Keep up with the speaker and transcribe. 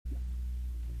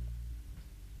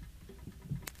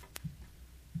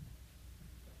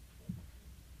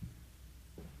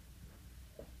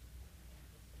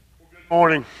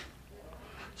Morning.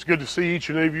 It's good to see each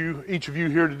of you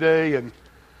here today. And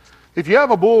if you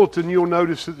have a bulletin, you'll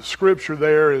notice that the scripture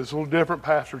there is a little different.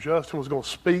 Pastor Justin was going to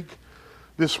speak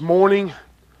this morning.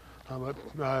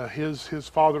 His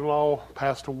father-in-law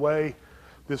passed away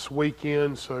this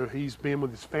weekend, so he's been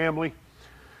with his family.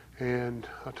 And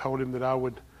I told him that I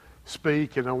would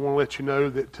speak, and I want to let you know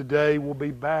that today we'll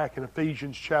be back in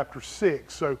Ephesians chapter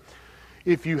 6. So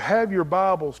if you have your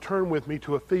Bibles, turn with me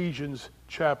to Ephesians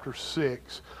chapter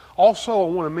 6. Also, I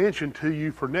want to mention to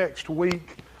you for next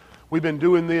week, we've been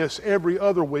doing this every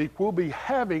other week. We'll be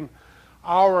having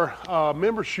our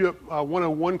membership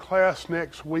 101 class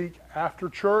next week after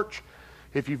church.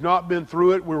 If you've not been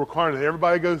through it, we're requiring that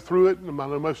everybody go through it. I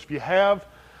know most of you have.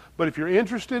 But if you're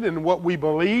interested in what we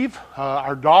believe,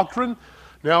 our doctrine,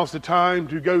 now's the time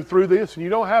to go through this. And you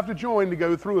don't have to join to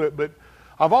go through it. But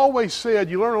I've always said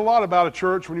you learn a lot about a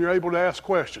church when you're able to ask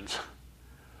questions.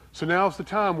 So now's the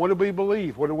time. What do we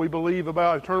believe? What do we believe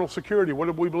about eternal security? What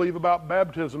do we believe about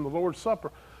baptism, the Lord's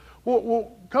Supper?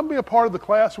 Well, come be a part of the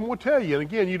class and we'll tell you. And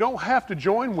again, you don't have to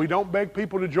join. We don't beg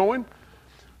people to join.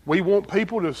 We want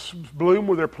people to bloom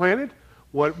where they're planted.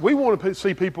 What we want to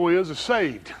see people is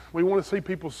saved. We want to see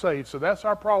people saved. So that's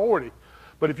our priority.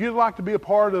 But if you'd like to be a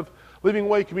part of Living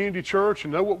Way Community Church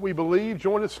and know what we believe,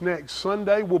 join us next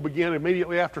Sunday. We'll begin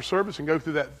immediately after service and go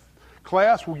through that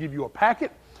class. We'll give you a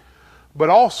packet. But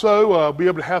also be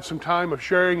able to have some time of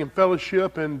sharing and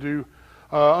fellowship and to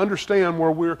understand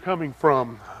where we're coming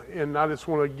from. And I just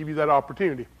want to give you that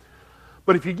opportunity.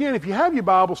 But if you have your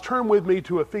Bibles, turn with me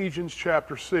to Ephesians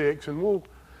chapter 6. And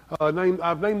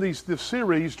I've named this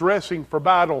series, Dressing for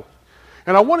Battle.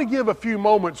 And I want to give a few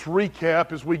moments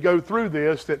recap as we go through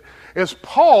this, that as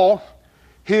Paul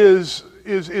is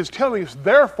telling us,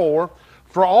 therefore,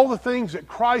 for all the things that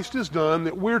Christ has done,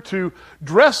 that we're to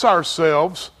dress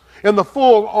ourselves in the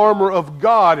full armor of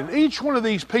God. And each one of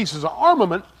these pieces of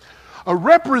armament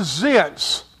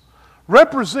represents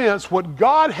what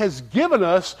God has given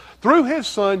us through His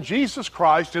Son, Jesus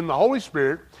Christ, in the Holy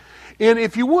Spirit. And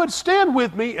if you would, stand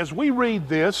with me as we read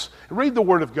this, read the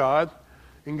Word of God,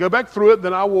 and go back through it,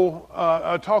 then I will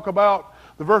talk about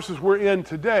the verses we're in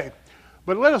today.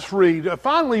 But let us read.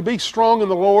 Finally, be strong in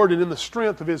the Lord and in the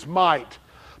strength of His might.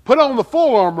 Put on the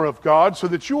full armor of God so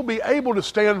that you will be able to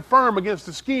stand firm against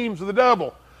the schemes of the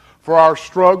devil. For our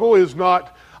struggle is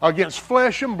not against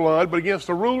flesh and blood, but against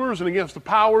the rulers and against the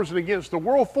powers and against the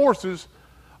world forces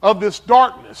of this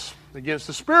darkness, against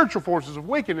the spiritual forces of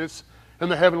wickedness in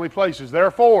the heavenly places.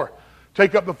 Therefore,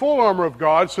 take up the full armor of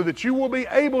God so that you will be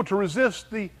able to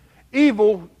resist in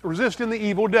the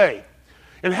evil day.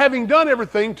 And having done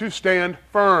everything, to stand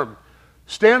firm.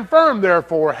 Stand firm,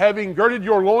 therefore, having girded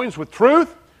your loins with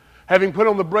truth, having put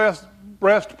on the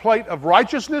breastplate of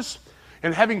righteousness,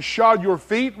 and having shod your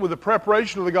feet with the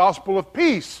preparation of the gospel of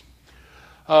peace.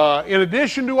 In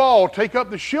addition to all, take up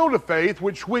the shield of faith,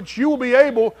 which you will be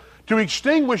able to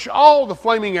extinguish all the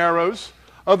flaming arrows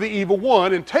of the evil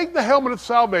one, and take the helmet of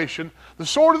salvation, the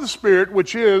sword of the Spirit,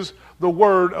 which is the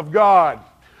Word of God.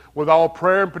 With all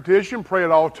prayer and petition, pray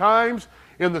at all times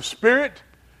in the Spirit,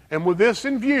 and with this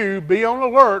in view, be on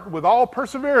alert with all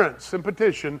perseverance and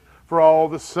petition for all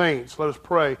the saints. Let us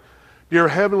pray. Dear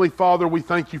Heavenly Father, we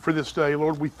thank you for this day.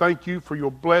 Lord, we thank you for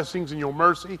your blessings and your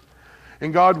mercy.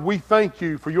 And God, we thank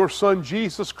you for your Son,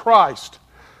 Jesus Christ,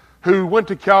 who went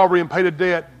to Calvary and paid a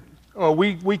debt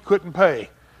we couldn't pay.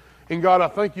 And God, I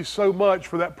thank you so much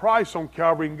for that price on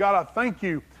Calvary. And God, I thank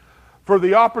you for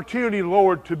the opportunity,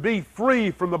 Lord, to be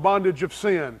free from the bondage of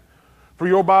sin. For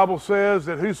your Bible says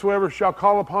that whosoever shall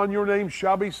call upon your name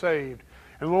shall be saved.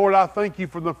 And Lord, I thank you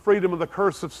for the freedom of the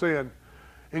curse of sin.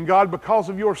 And God, because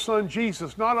of your Son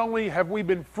Jesus, not only have we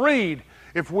been freed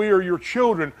if we are your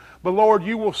children, but Lord,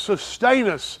 you will sustain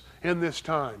us in this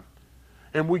time.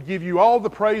 And we give you all the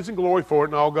praise and glory for it.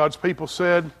 And all God's people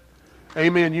said,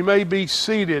 amen. You may be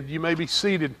seated. You may be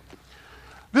seated.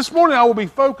 This morning I will be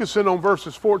focusing on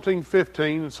verses 14,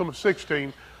 15, and some of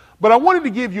 16. But I wanted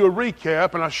to give you a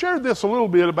recap, and I shared this a little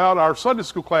bit about our Sunday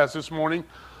school class this morning,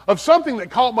 of something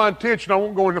that caught my attention. I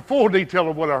won't go into full detail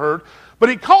of what I heard, but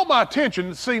it caught my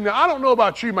attention. See, now I don't know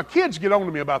about you. My kids get on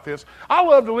to me about this. I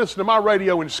love to listen to my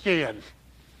radio and scan.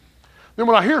 Then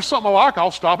when I hear something I like, I'll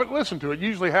stop it and listen to it,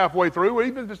 usually halfway through, or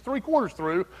even if it's 3/4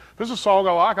 through. If it's a song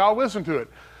I like, I'll listen to it.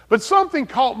 But something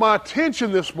caught my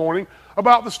attention this morning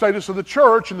about the status of the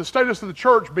church, and the status of the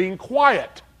church being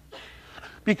quiet.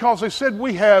 Because they said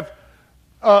we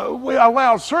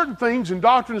allowed certain things and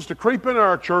doctrines to creep into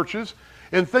our churches,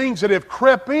 and things that have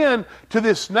crept in to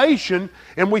this nation,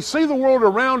 and we see the world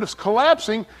around us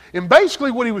collapsing. And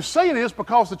basically what he was saying is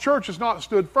because the church has not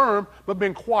stood firm but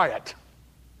been quiet.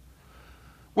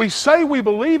 We say we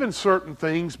believe in certain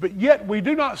things, but yet we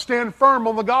do not stand firm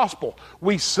on the gospel.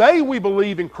 We say we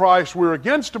believe in Christ. We're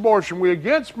against abortion. We're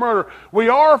against murder. We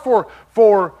are for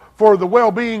the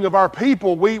well-being of our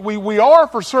people. We are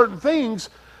for certain things,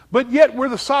 but yet we're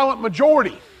the silent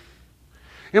majority.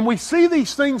 And we see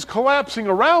these things collapsing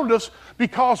around us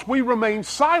because we remain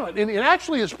silent. And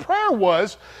actually his prayer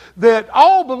was that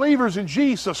all believers in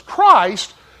Jesus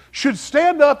Christ should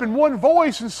stand up in one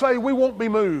voice and say, we won't be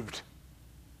moved.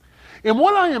 And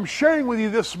what I am sharing with you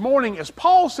this morning is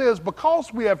Paul says,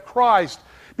 because we have Christ,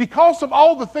 because of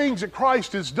all the things that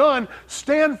Christ has done,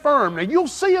 stand firm. Now you'll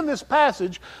see in this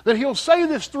passage that he'll say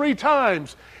this 3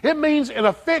 times. It means in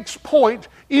a fixed point,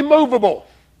 immovable.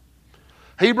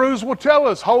 Hebrews will tell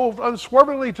us, hold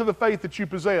unswervingly to the faith that you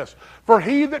possess. For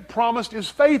he that promised is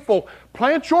faithful.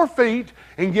 Plant your feet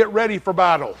and get ready for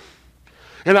battle.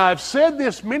 And I've said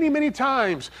this many, many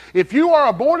times. If you are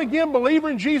a born-again believer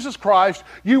in Jesus Christ,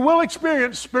 you will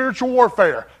experience spiritual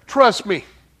warfare. Trust me.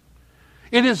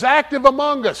 It is active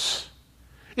among us.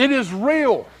 It is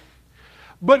real.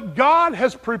 But God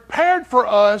has prepared for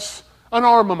us an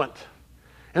armament.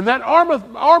 And that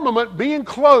armament being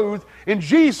clothed in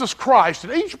Jesus Christ.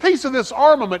 And each piece of this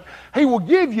armament he will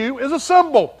give you is a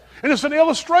symbol. And it's an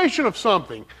illustration of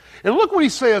something. And look what he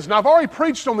says. Now, I've already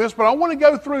preached on this, but I want to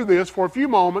go through this for a few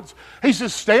moments. He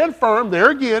says, stand firm.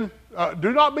 There again,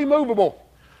 do not be movable.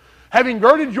 Having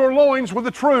girded your loins with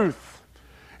the truth.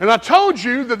 And I told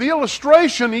you that the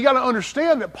illustration, you got to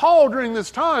understand that Paul during this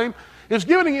time is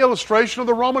giving an illustration of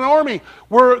the Roman army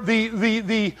where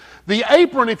the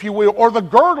apron, if you will, or the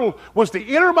girdle was the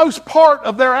innermost part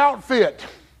of their outfit.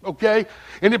 Okay?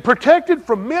 And it protected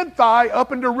from mid-thigh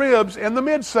up into ribs and the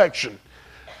midsection.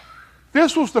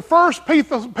 This was the first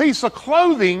piece of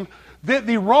clothing that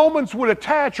the Romans would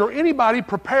attach or anybody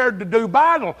prepared to do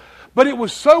battle. But it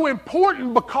was so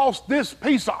important because this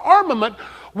piece of armament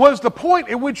was the point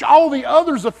at which all the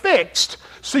others affixed.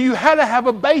 So you had to have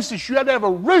a basis, you had to have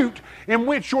a root in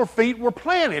which your feet were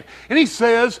planted. And he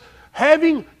says,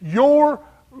 having your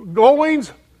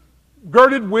loins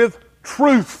girded with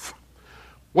truth.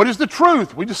 What is the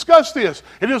truth? We discussed this.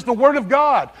 It is the Word of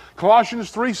God.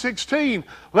 Colossians 3:16,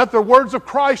 let the words of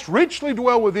Christ richly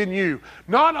dwell within you.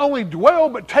 Not only dwell,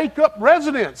 but take up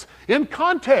residence in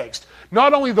context.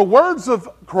 Not only the words of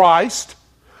Christ,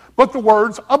 but the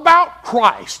words about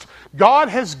Christ. God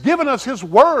has given us His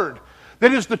Word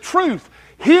that is the truth.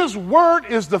 His Word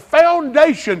is the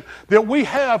foundation that we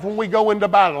have when we go into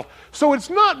battle. So it's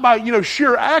not by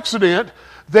sheer accident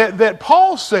that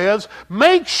Paul says,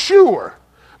 make sure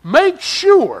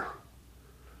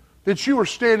that you are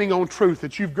standing on truth,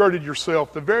 that you've girded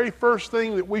yourself. The very first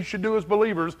thing that we should do as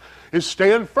believers is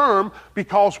stand firm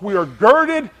because we are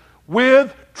girded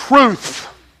with truth.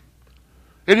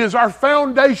 It is our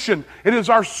foundation. It is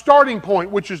our starting point,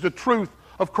 which is the truth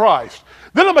of Christ.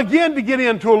 Then I begin to get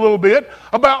into a little bit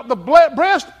about the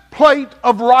breastplate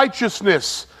of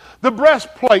righteousness. The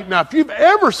breastplate. Now, if you've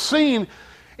ever seen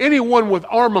anyone with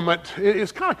armament,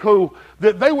 it's kind of cool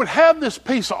that they would have this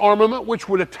piece of armament which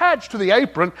would attach to the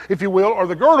apron, if you will, or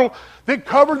the girdle, that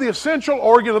covered the essential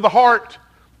organ of the heart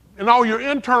and all your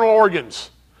internal organs.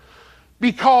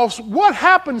 Because what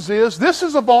happens is, this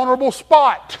is a vulnerable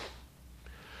spot.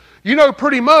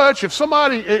 Pretty much, if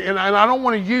somebody, and I don't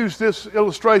want to use this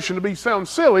illustration to sound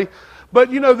silly,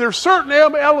 but there's certain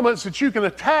elements that you can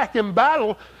attack in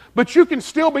battle, but you can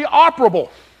still be operable.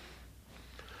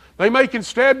 They can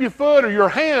stab your foot or your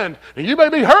hand, and you may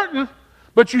be hurting,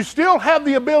 but you still have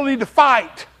the ability to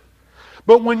fight.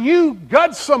 But when you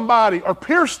gut somebody or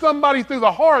pierce somebody through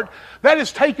the heart, that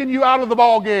is taking you out of the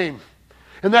ball game.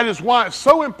 And that is why it's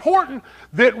so important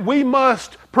that we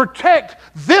must protect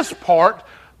this part,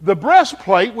 the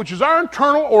breastplate, which is our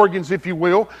internal organs, if you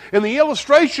will. And the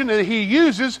illustration that he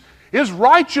uses is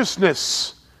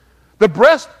righteousness. The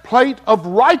breastplate of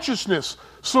righteousness.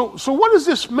 So what does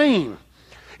this mean?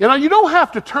 You don't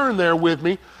have to turn there with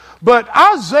me, but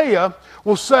Isaiah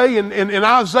will say in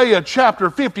Isaiah chapter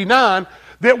 59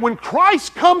 that when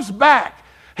Christ comes back,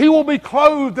 He will be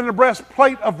clothed in a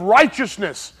breastplate of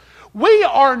righteousness. We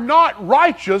are not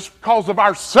righteous because of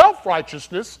our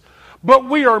self-righteousness, but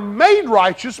we are made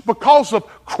righteous because of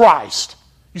Christ.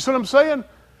 You see what I'm saying?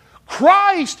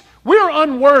 Christ, we're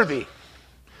unworthy.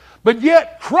 But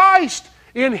yet Christ,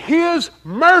 in His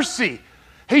mercy,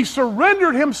 He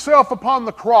surrendered Himself upon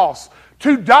the cross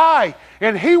to die.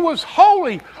 And He was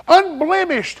holy,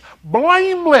 unblemished,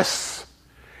 blameless.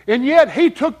 And yet He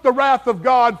took the wrath of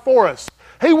God for us.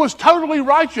 He was totally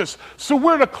righteous. So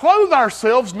we're to clothe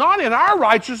ourselves not in our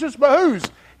righteousness, but whose?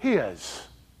 His.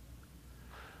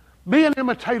 Be an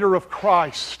imitator of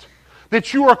Christ.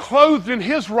 that you are clothed in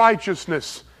His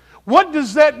righteousness. What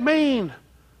does that mean?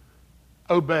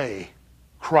 Obey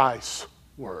Christ's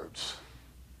words.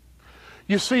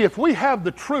 You see, if we have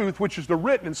the truth, which is the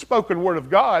written and spoken Word of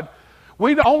God,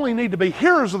 we don't only need to be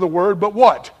hearers of the Word, but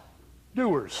what?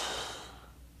 Doers.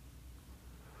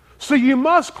 So you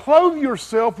must clothe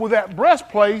yourself with that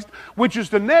breastplate, which is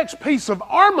the next piece of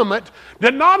armament,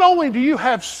 that not only do you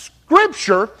have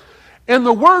Scripture and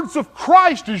the words of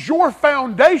Christ as your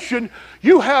foundation,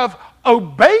 you have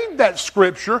obeyed that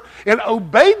Scripture and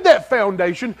obeyed that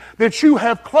foundation, that you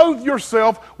have clothed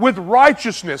yourself with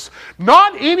righteousness.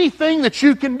 Not anything that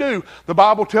you can do. The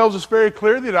Bible tells us very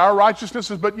clearly that our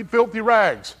righteousness is but filthy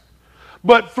rags.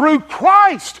 But through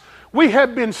Christ, we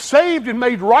have been saved and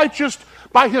made righteous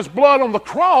by His blood on the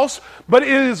cross, but it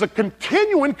is a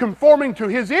continuing conforming to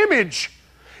His image.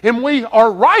 And we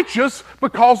are righteous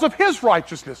because of His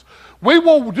righteousness. We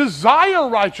will desire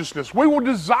righteousness. We will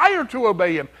desire to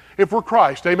obey Him if we're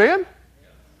Christ. Amen?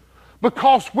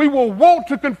 Because we will want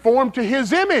to conform to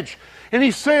His image. And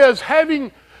He says,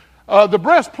 having the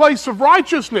breastplate of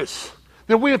righteousness,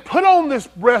 that we have put on this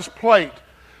breastplate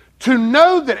to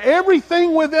know that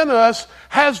everything within us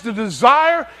has the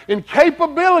desire and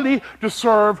capability to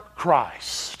serve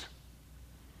Christ.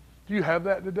 Do you have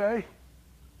that today?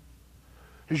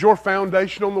 Is your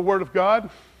foundation on the Word of God?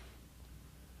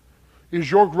 Is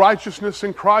your righteousness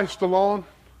in Christ alone?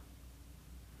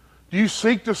 Do you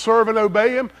seek to serve and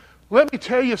obey Him? Let me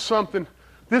tell you something.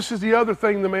 This is the other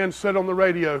thing the man said on the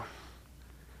radio.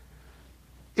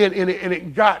 And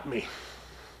it got me.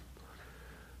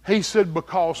 He said,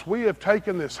 because we have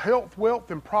taken this health,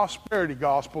 wealth, and prosperity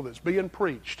gospel that's being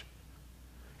preached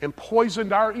and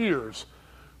poisoned our ears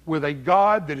with a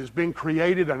God that has been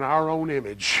created in our own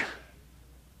image.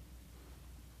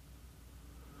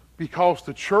 Because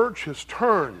the church has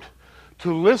turned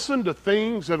to listen to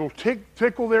things that'll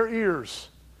tickle their ears.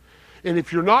 And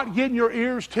if you're not getting your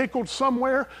ears tickled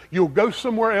somewhere, you'll go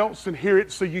somewhere else and hear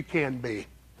it so you can be.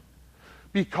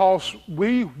 Because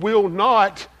we will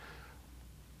not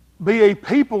be a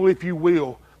people, if you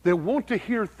will, that want to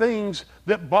hear things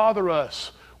that bother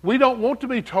us. We don't want to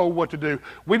be told what to do.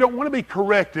 We don't want to be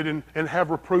corrected and have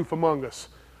reproof among us.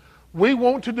 We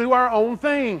want to do our own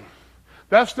thing.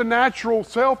 That's the natural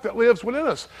self that lives within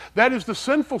us. That is the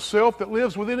sinful self that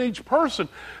lives within each person,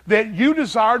 that you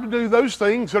desire to do those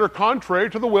things that are contrary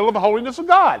to the will of the holiness of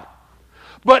God.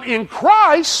 But in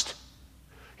Christ,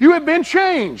 you have been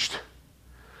changed.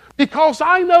 Because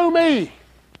I know me.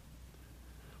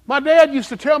 My dad used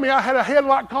to tell me I had a head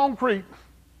like concrete.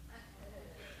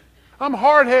 I'm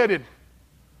hard-headed.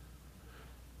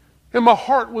 And my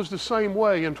heart was the same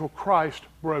way until Christ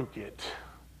broke it.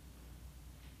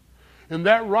 And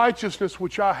that righteousness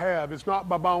which I have is not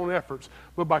by my own efforts,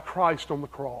 but by Christ on the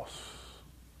cross.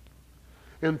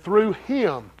 And through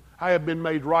Him, I have been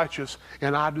made righteous,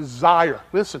 and I desire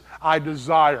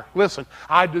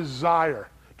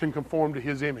to conform to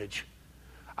His image.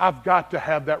 I've got to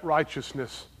have that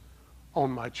righteousness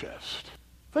on my chest.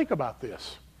 Think about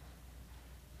this.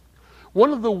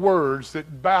 One of the words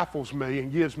that baffles me and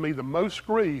gives me the most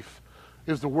grief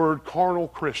is the word carnal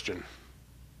Christian.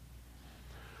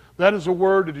 That is a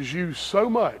word that is used so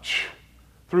much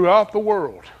throughout the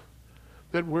world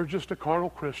that we're just a carnal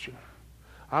Christian.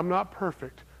 I'm not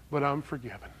perfect, but I'm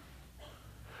forgiven.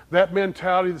 That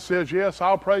mentality that says, yes,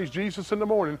 I'll praise Jesus in the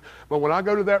morning, but when I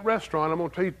go to that restaurant, I'm going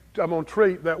to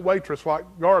treat that waitress like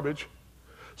garbage.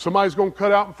 Somebody's going to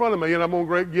cut out in front of me, and I'm going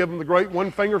to give them the great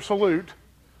one-finger salute.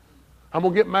 I'm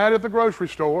going to get mad at the grocery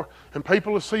store, and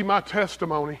people will see my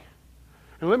testimony.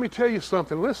 And let me tell you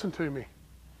something. Listen to me.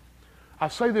 I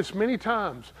say this many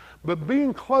times, but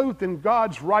being clothed in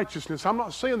God's righteousness, I'm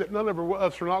not saying that none of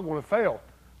us are not going to fail.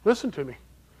 Listen to me.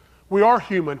 We are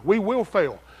human. We will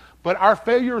fail. But our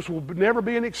failures will never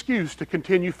be an excuse to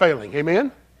continue failing.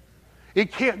 Amen?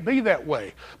 It can't be that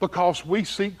way because we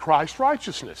seek Christ's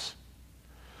righteousness.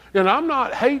 And I'm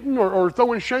not hating or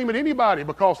throwing shame at anybody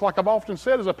because, like I've often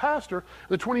said as a pastor,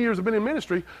 the 20 years I've been in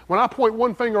ministry, when I point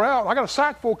one finger out, I got a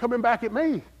sack full coming back at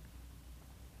me.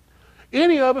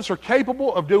 Any of us are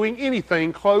capable of doing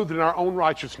anything clothed in our own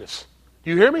righteousness.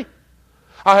 Do you hear me?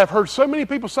 I have heard so many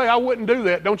people say, I wouldn't do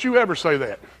that. Don't you ever say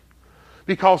that.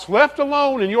 Because left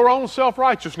alone in your own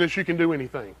self-righteousness, you can do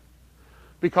anything.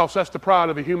 Because that's the pride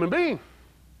of a human being.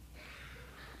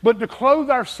 But to clothe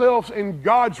ourselves in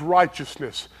God's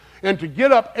righteousness and to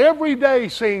get up every day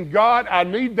saying, God, I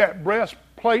need that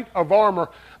breastplate of armor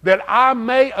that I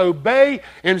may obey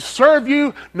and serve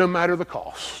you no matter the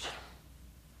cost.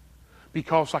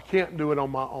 Because I can't do it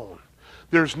on my own.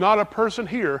 There's not a person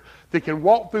here that can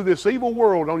walk through this evil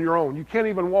world on your own. You can't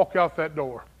even walk out that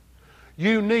door.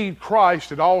 You need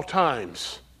Christ at all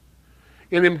times.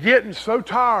 And I'm getting so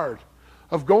tired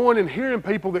of going and hearing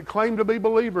people that claim to be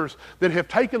believers that have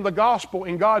taken the gospel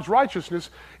and God's righteousness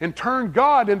and turned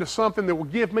God into something that will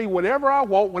give me whatever I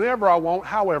want, whenever I want,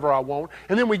 however I want,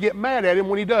 and then we get mad at Him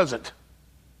when He doesn't.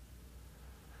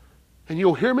 And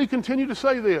you'll hear me continue to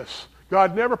say this.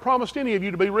 God never promised any of you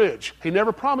to be rich. He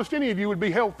never promised any of you would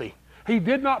be healthy. He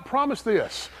did not promise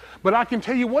this. But I can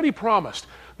tell you what He promised,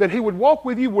 that He would walk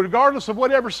with you regardless of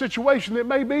whatever situation that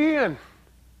may be in.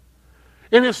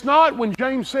 And it's not when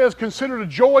James says, consider it a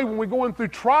joy when we're going through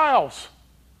trials.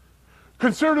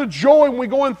 Consider it a joy when we're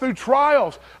going through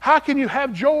trials. How can you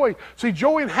have joy? See,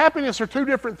 joy and happiness are two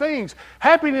different things.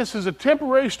 Happiness is a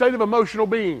temporary state of emotional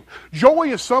being.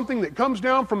 Joy is something that comes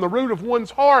down from the root of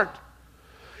one's heart.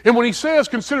 And when he says,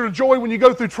 consider it joy when you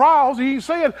go through trials, he's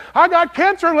saying, I got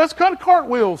cancer, let's cut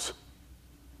cartwheels.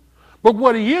 But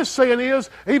what he is saying is,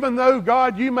 even though,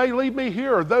 God, you may leave me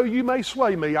here, or though you may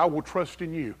slay me, I will trust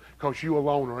in you, because you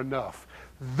alone are enough.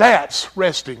 That's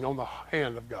resting on the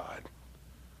hand of God.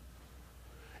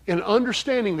 And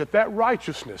understanding that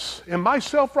righteousness, in my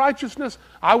self-righteousness,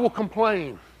 I will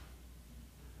complain.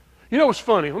 You know what's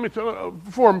funny? Let me tell you,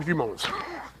 for a few moments.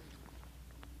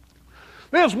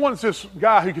 There was once this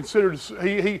guy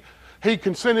who he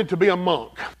consented to be a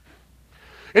monk.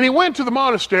 And he went to the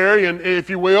monastery, and if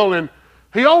you will, and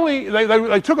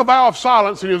they took a vow of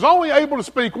silence, and he was only able to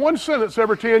speak one sentence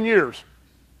every 10 years.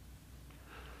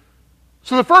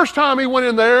 So the first time he went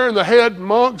in there, and the head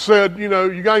monk said, you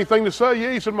got anything to say?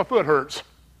 Yeah, he said, my foot hurts.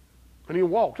 And he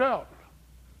walked out.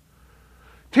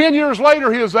 10 years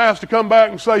later, he was asked to come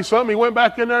back and say something. He went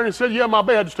back in there and he said, yeah, my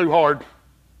bed's too hard.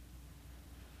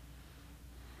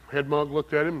 Head monk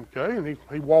looked at him, okay, and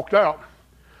he walked out.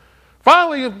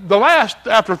 Finally,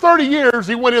 after 30 years,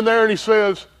 he went in there and he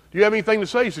says, do you have anything to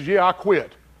say? He says, yeah, I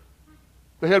quit.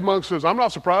 The head monk says, I'm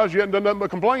not surprised. You haven't done nothing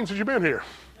but complain since you've been here.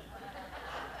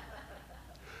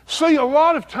 See, a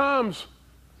lot of times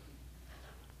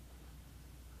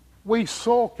we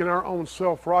sulk in our own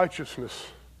self-righteousness.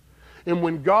 And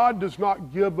when God does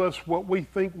not give us what we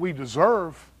think we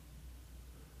deserve,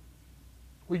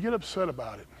 we get upset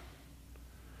about it.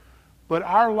 But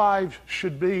our lives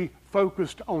should be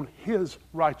focused on His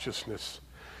righteousness.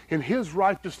 And His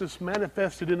righteousness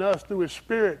manifested in us through His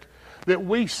Spirit, that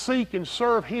we seek and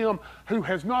serve Him who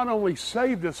has not only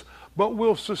saved us, but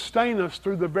will sustain us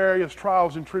through the various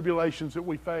trials and tribulations that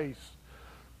we face.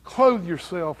 Clothe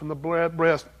yourself in the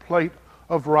breastplate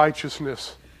of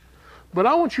righteousness. But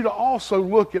I want you to also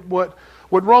look at what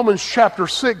Romans chapter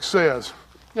 6 says.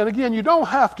 And again, you don't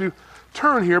have to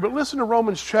turn here, but listen to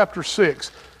Romans chapter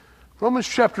 6. Romans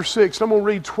chapter 6, I'm going to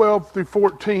read 12 through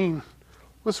 14.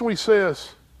 Listen to what he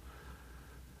says.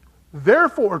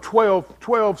 Therefore,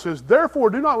 12 says,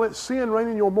 therefore do not let sin reign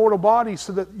in your mortal body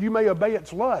so that you may obey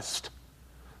its lust.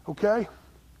 Okay?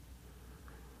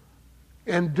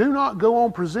 And do not go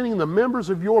on presenting the members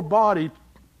of your body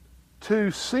to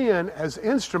sin as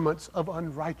instruments of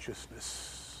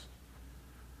unrighteousness.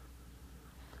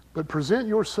 But present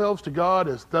yourselves to God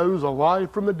as those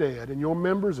alive from the dead, and your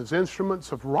members as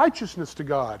instruments of righteousness to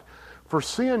God. For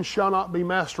sin shall not be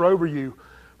master over you,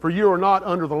 for you are not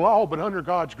under the law, but under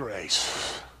God's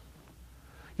grace.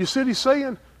 You see what he's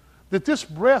saying? That this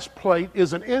breastplate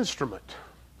is an instrument,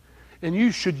 and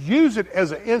you should use it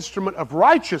as an instrument of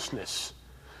righteousness,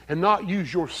 and not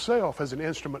use yourself as an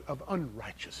instrument of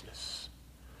unrighteousness.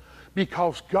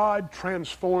 Because God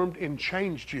transformed and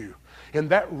changed you. And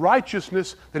that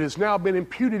righteousness that has now been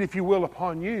imputed, if you will,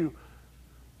 upon you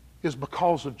is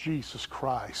because of Jesus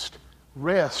Christ.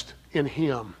 Rest in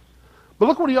Him. But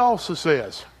look what he also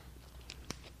says.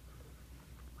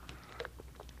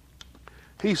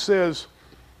 He says,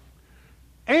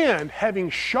 and having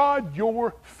shod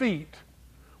your feet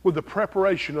with the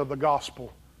preparation of the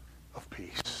gospel of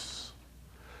peace.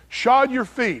 Shod your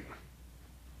feet.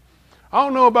 I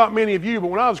don't know about many of you, but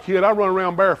when I was a kid, I run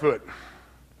around barefoot.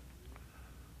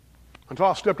 Until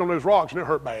I stepped on those rocks and it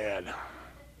hurt bad.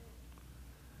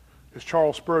 As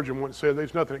Charles Spurgeon once said,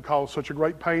 there's nothing that caused such a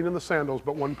great pain in the sandals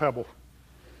but one pebble.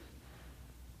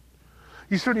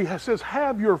 He says,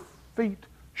 have your feet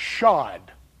shod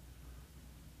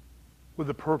with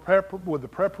the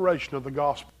preparation of the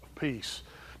gospel of peace.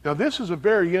 Now this is a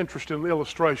very interesting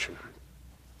illustration.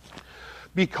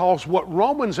 Because what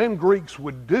Romans and Greeks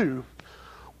would do,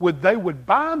 they would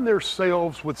bind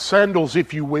themselves with sandals,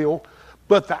 if you will,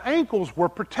 but the ankles were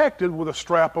protected with a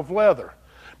strap of leather.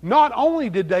 Not only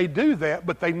did they do that,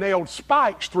 but they nailed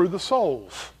spikes through the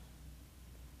soles.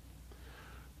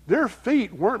 Their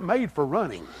feet weren't made for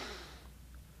running.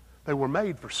 They were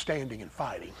made for standing and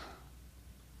fighting.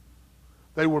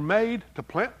 They were made to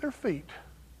plant their feet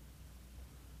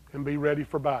and be ready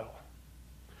for battle.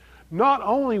 Not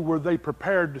only were they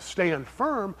prepared to stand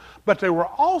firm, but they were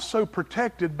also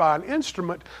protected by an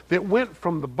instrument that went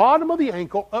from the bottom of the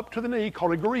ankle up to the knee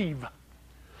called a greave.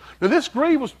 Now this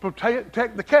greave was to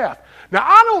protect the calf. Now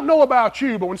I don't know about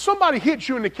you, but when somebody hits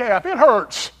you in the calf, it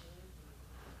hurts.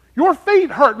 Your feet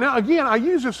hurt. Now again, I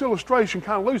use this illustration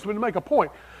kind of loosely to make a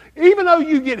point. Even though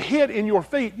you get hit in your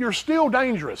feet, you're still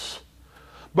dangerous.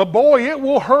 But boy, it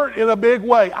will hurt in a big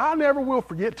way. I never will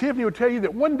forget. Tiffany will tell you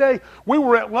that one day we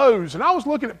were at Lowe's and I was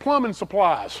looking at plumbing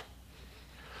supplies.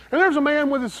 And there's a man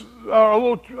with his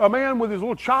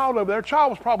little child over there. The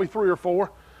child was probably 3 or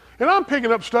 4. And I'm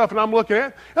picking up stuff and I'm looking at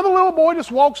it. And the little boy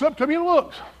just walks up to me and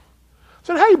looks. I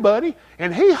said, "Hey, buddy."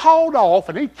 And he hauled off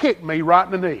and he kicked me right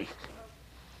in the knee.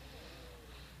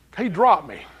 He dropped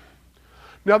me.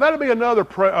 Now that'll be another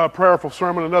prayerful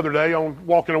sermon another day on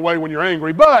walking away when you're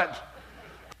angry. But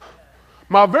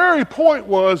my very point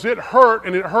was it hurt,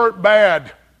 and it hurt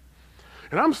bad.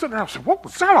 And I'm sitting there, I said, "What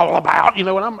was that all about?"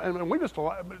 And we just,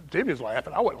 Tiffany's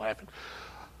laughing. I wasn't laughing.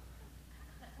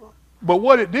 But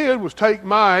what it did was take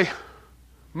my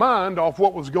mind off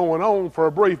what was going on for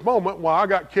a brief moment while I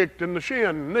got kicked in the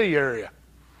shin, knee area.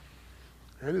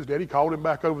 And his daddy called him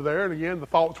back over there, and again, the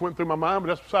thoughts went through my mind, but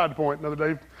that's beside the point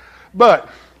another day. But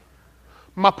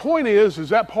my point is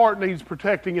that part needs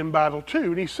protecting in battle too.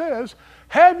 And he says,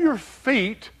 have your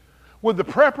feet with the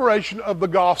preparation of the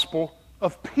gospel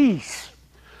of peace.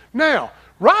 Now,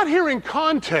 right here in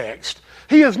context,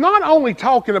 he is not only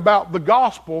talking about the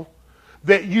gospel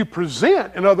that you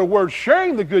present, in other words,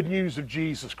 sharing the good news of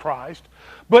Jesus Christ,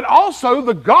 but also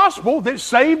the gospel that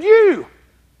saved you.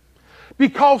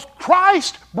 Because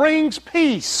Christ brings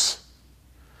peace.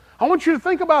 I want you to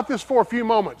think about this for a few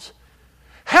moments.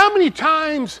 How many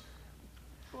times,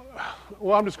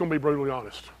 well, I'm just going to be brutally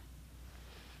honest.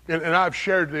 And I've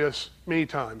shared this many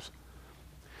times.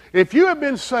 If you have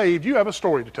been saved, you have a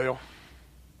story to tell.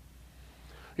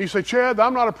 You say, "Chad,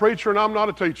 I'm not a preacher and I'm not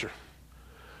a teacher."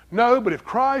 No, but if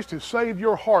Christ has saved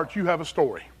your heart, you have a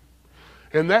story.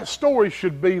 And that story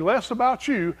should be less about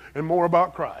you and more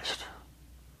about Christ.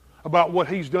 About what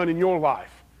He's done in your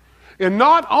life. And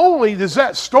not only is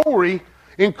that story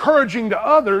encouraging to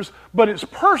others, but it's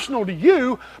personal to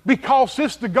you because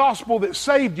it's the gospel that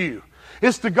saved you.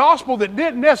 It's the gospel that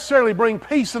didn't necessarily bring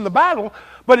peace in the battle,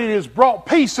 but it has brought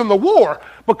peace in the war.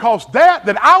 Because that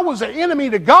I was an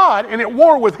enemy to God and at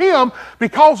war with Him,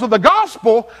 because of the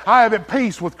gospel, I have at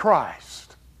peace with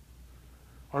Christ.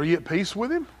 Are you at peace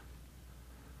with Him?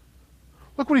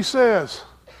 Look what he says.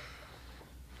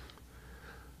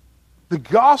 The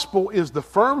gospel is the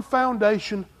firm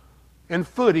foundation and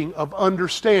footing of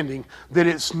understanding that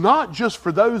it's not just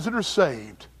for those that are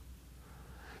saved.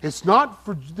 It's not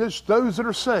for just those that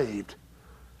are saved,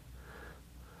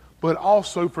 but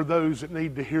also for those that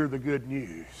need to hear the good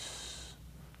news.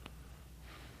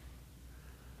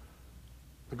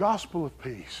 The gospel of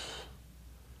peace.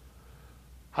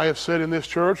 I have said in this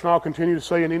church, and I'll continue to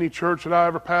say in any church that I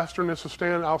ever pastor,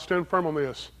 and I'll stand firm on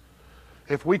this.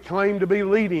 If we claim to be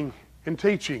leading and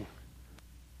teaching,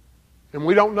 and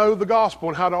we don't know the gospel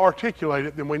and how to articulate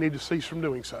it, then we need to cease from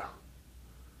doing so.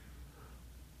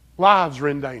 Lives are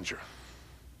in danger.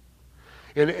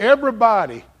 And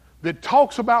everybody that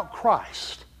talks about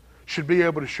Christ should be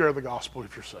able to share the gospel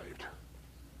if you're saved.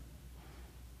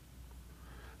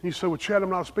 And you say, "Well, Chad, I'm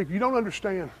not a speaker." You don't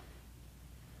understand.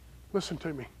 Listen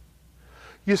to me.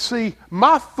 You see,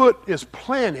 my foot is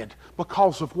planted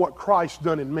because of what Christ's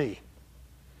done in me.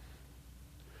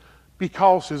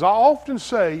 Because, as I often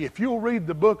say, if you'll read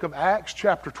the book of Acts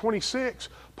chapter 26,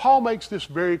 Paul makes this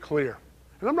very clear.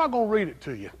 And I'm not going to read it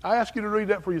to you. I ask you to read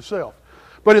that for yourself.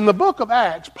 But in the book of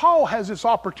Acts, Paul has this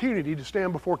opportunity to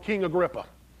stand before King Agrippa.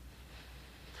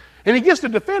 And he gets to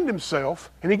defend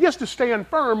himself, and he gets to stand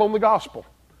firm on the gospel.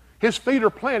 His feet are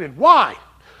planted. Why?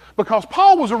 Because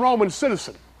Paul was a Roman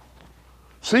citizen.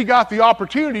 So he got the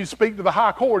opportunity to speak to the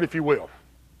high court, if you will.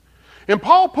 And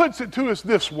Paul puts it to us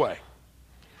this way.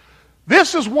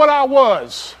 This is what I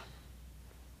was.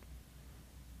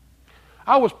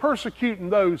 I was persecuting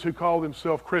those who called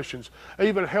themselves Christians. I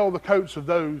even held the coats of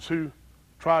those who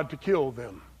tried to kill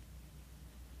them.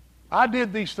 I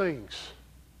did these things.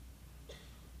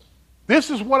 This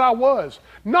is what I was.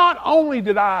 Not only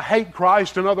did I hate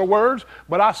Christ, in other words,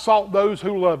 but I sought those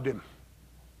who loved Him.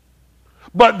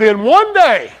 But then one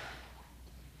day,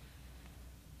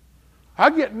 I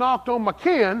get knocked on my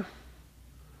chin,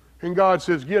 and God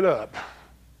says, "Get up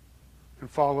and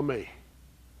follow me.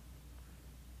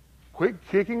 Quit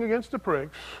kicking against the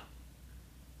pricks,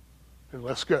 and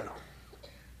let's go."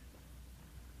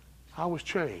 I was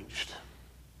changed.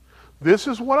 This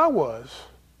is what I was.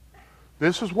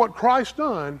 This is what Christ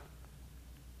done.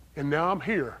 And now I'm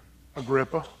here,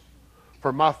 Agrippa,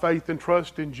 for my faith and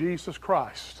trust in Jesus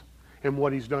Christ and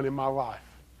what He's done in my life.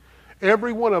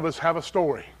 Every one of us have a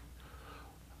story.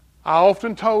 I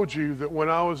often told you that when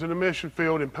I was in a mission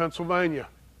field in Pennsylvania,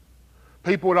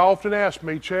 people would often ask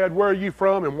me, Chad, where are you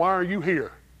from and why are you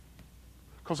here?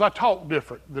 Because I talk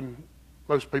different than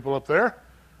most people up there.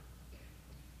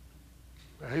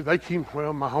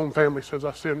 Well, my home family says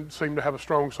I seem to have a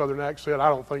strong southern accent. I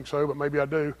don't think so, but maybe I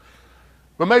do.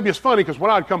 But maybe it's funny because when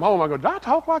I'd come home, I'd go, did I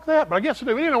talk like that? But I guess I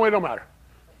do. Anyway, it don't matter.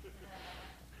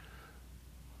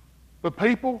 But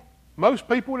most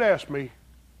people would ask me,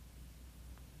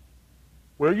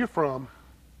 where are you from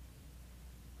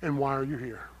and why are you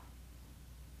here?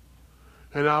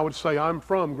 And I would say, I'm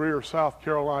from Greer, South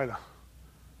Carolina,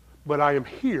 but I am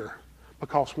here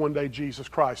because one day Jesus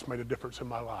Christ made a difference in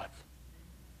my life.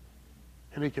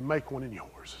 And He can make one in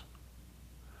yours.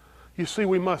 You see,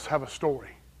 we must have a story.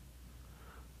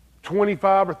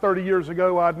 25 or 30 years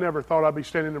ago, I'd never thought I'd be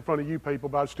standing in front of you people,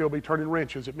 but I'd still be turning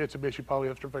wrenches at Mitsubishi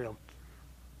Polyester Film.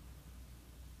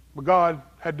 But God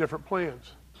had different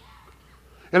plans.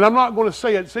 And I'm not going to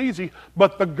say it's easy,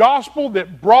 but the gospel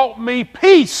that brought me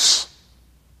peace,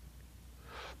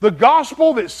 the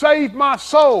gospel that saved my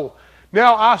soul,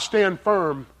 now I stand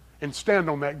firm and stand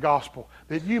on that gospel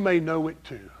that you may know it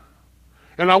too.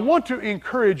 And I want to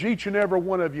encourage each and every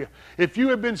one of you, if you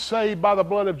have been saved by the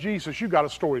blood of Jesus, you've got a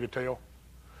story to tell.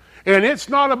 And it's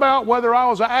not about whether I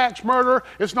was an axe murderer.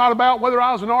 It's not about whether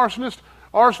I was an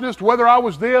arsonist, whether I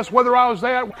was this, whether I was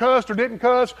that, cussed or didn't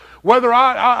cuss, whether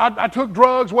I took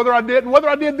drugs, whether I didn't, whether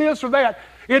I did this or that.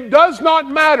 It does not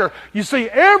matter. You see,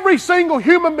 every single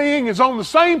human being is on the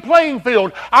same playing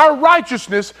field. Our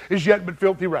righteousness is yet but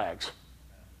filthy rags.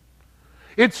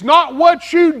 It's not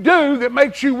what you do that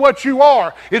makes you what you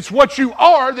are. It's what you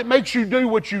are that makes you do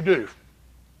what you do.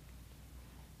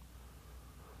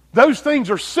 Those things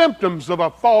are symptoms of a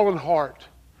fallen heart.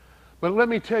 But let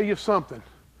me tell you something.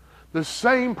 The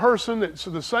same person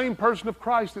of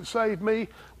Christ that saved me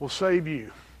will save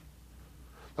you.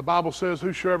 The Bible says,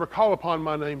 whosoever call upon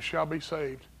my name shall be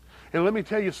saved. And let me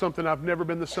tell you something, I've never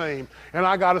been the same. And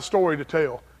I got a story to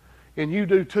tell. And you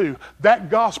do too. That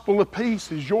gospel of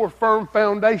peace is your firm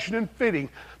foundation and fitting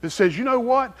that says, you know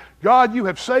what? God, you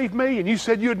have saved me, and you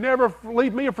said you'd never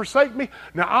leave me or forsake me.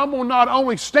 Now I'm going to not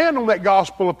only stand on that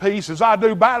gospel of peace as I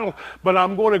do battle, but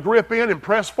I'm going to grip in and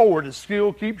press forward and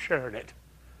still keep sharing it.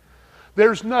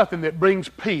 There's nothing that brings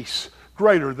peace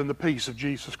greater than the peace of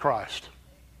Jesus Christ.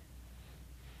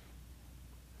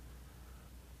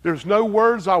 There's no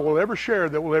words I will ever share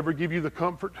that will ever give you the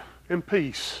comfort and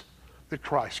peace that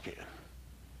Christ can.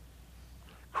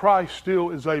 Christ still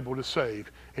is able to save,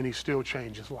 and He still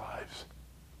changes lives.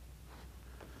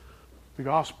 The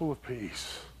gospel of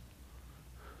peace.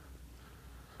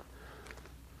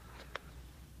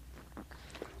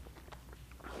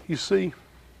 You see,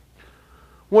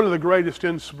 one of the greatest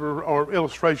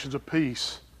illustrations of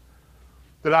peace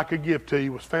that I could give to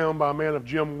you was found by a man of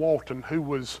Jim Walton, who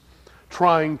was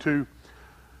trying to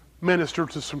minister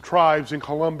to some tribes in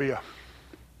Colombia.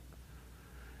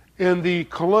 And the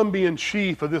Colombian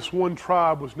chief of this one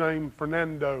tribe was named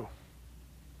Fernando.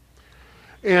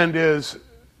 And as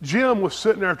Jim was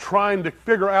sitting there trying to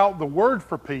figure out the word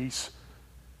for peace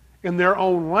in their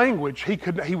own language, he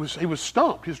was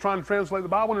stumped. He was trying to translate the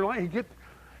Bible in their language.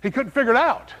 He couldn't figure it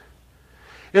out.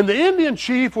 And the Indian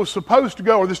chief was supposed to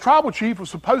go, or this tribal chief was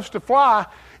supposed to fly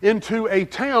into a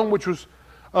town which was,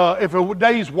 if a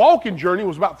day's walking journey,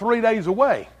 was about 3 days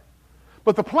away.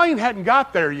 But the plane hadn't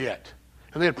got there yet.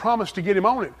 And they had promised to get him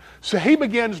on it. So he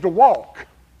begins to walk.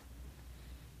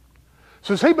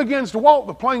 So as he begins to walk,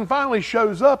 the plane finally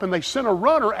shows up, and they sent a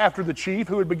runner after the chief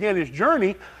who had begun his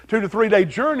journey, 2 to 3 day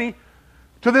journey,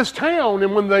 to this town.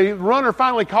 And when the runner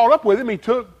finally caught up with him, he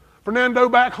took Fernando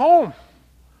back home.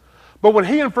 But when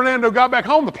he and Fernando got back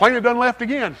home, the plane had done left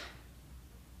again.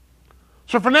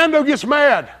 So Fernando gets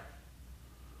mad.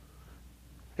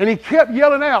 And he kept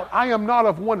yelling out, I am not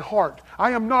of one heart.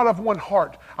 I am not of one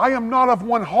heart. I am not of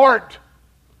one heart.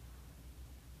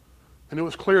 And it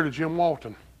was clear to Jim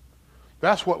Walton.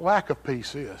 That's what lack of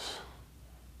peace is.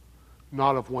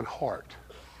 Not of one heart.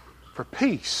 For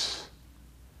peace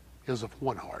is of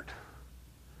one heart.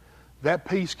 That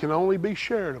peace can only be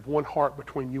shared of one heart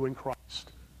between you and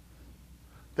Christ.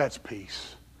 That's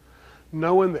peace.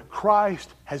 Knowing that Christ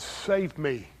has saved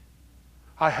me,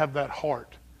 I have that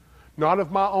heart. Not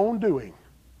of my own doing,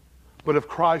 but of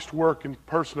Christ's work and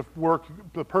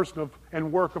the person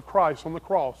and work of Christ on the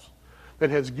cross that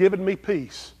has given me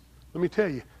peace. Let me tell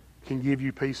you, can give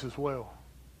you peace as well.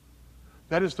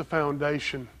 That is the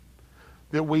foundation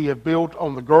that we have built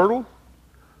on the girdle,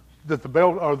 that the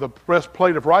belt or the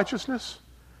breastplate of righteousness,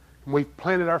 and we've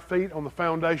planted our feet on the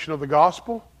foundation of the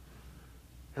gospel.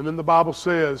 And then the Bible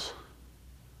says,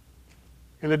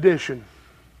 in addition,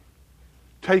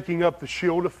 taking up the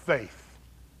shield of faith,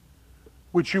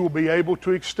 which you will be able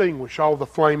to extinguish all the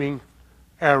flaming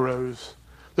arrows.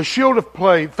 The shield of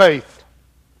faith.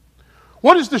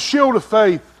 What is the shield of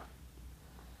faith?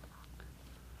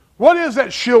 What is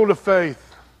that shield of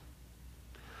faith?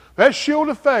 That shield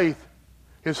of faith,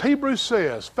 as Hebrews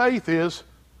says, faith is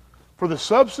for the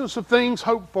substance of things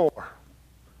hoped for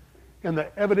and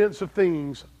the evidence of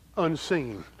things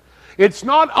unseen. It's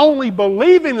not only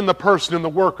believing in the person and the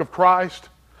work of Christ,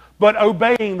 but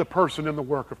obeying the person and the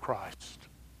work of Christ.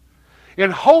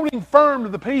 And holding firm to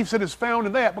the peace that is found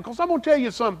in that. Because I'm going to tell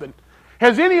you something.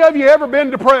 Has any of you ever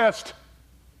been depressed?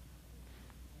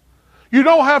 You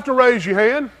don't have to raise your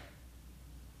hand.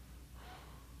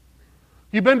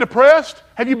 You've been depressed?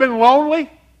 Have you been lonely?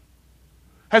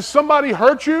 Has somebody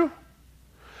hurt you?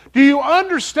 Do you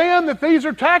understand that these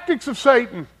are tactics of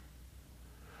Satan?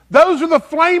 Those are the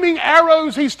flaming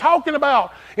arrows he's talking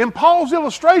about. In Paul's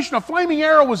illustration, a flaming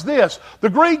arrow was this. The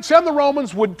Greeks and the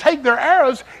Romans would take their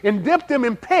arrows and dip them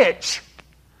in pitch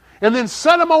and then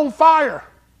set them on fire.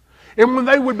 And when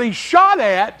they would be shot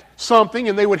at something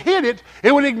and they would hit it,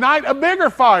 it would ignite a bigger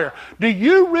fire. Do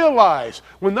you realize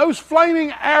when those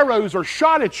flaming arrows are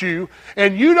shot at you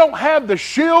and you don't have the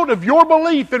shield of your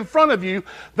belief in front of you,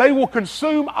 they will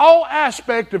consume all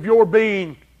aspect of your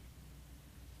being?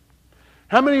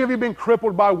 How many of you have been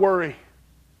crippled by worry?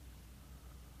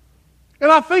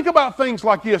 And I think about things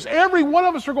like this. Every one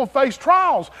of us are going to face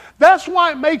trials. That's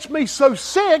why it makes me so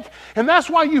sick, and that's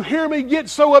why you hear me get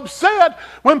so upset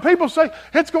when people say,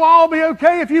 it's going to all be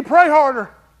okay if you pray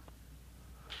harder.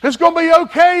 It's going to be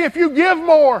okay if you give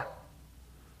more.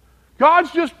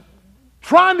 God's just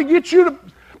trying to get you to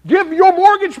give your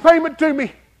mortgage payment to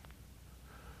me.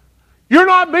 You're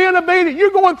not being obedient.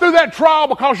 You're going through that trial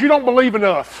because you don't believe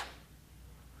enough.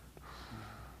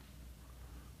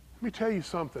 Let me tell you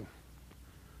something.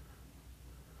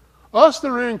 Us that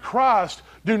are in Christ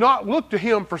do not look to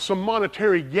Him for some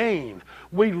monetary gain.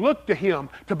 We look to Him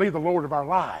to be the Lord of our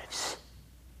lives.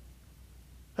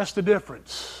 That's the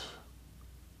difference.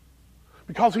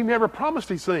 Because He never promised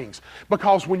these things.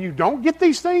 Because when you don't get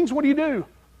these things, what do?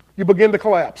 You begin to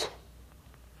collapse.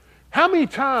 How many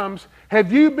times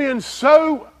have you been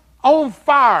so on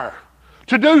fire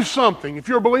to do something, if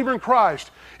you're a believer in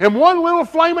Christ, and one little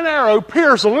flaming arrow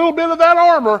pierces a little bit of that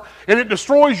armor and it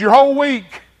destroys your whole week?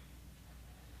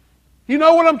 You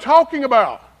know what I'm talking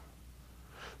about.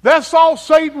 That's all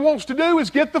Satan wants to do, is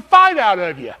get the fight out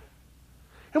of you.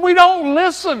 And we don't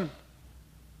listen.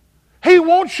 He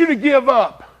wants you to give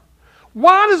up.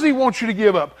 Why does he want you to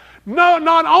give up? No,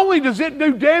 not only does it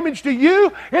do damage to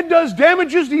you, it does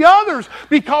damages to others.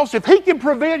 Because if he can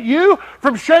prevent you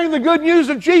from sharing the good news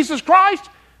of Jesus Christ,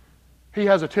 he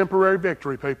has a temporary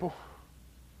victory, people.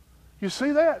 You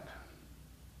see that?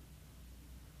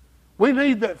 We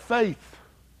need that faith.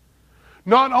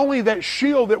 Not only that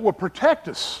shield that will protect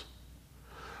us,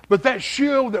 but that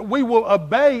shield that we will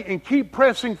obey and keep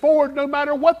pressing forward no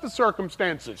matter what the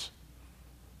circumstances.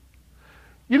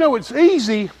 You know, it's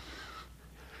easy,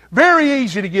 very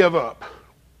easy to give up.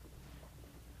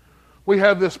 We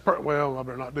have this, well, I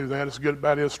better not do that. It's a good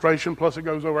bad illustration, plus it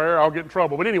goes over there, I'll get in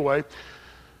trouble. But anyway,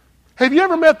 have you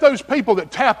ever met those people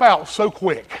that tap out so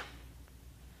quick?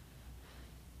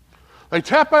 They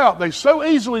tap out, they're so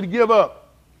easily to give up.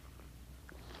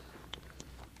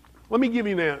 Let me give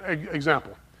you an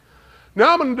example.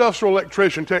 Now, I'm an industrial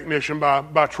electrician technician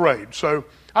by trade, so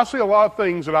I see a lot of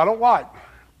things that I don't like.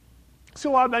 I see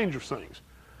a lot of dangerous things.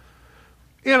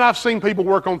 And I've seen people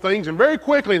work on things, and very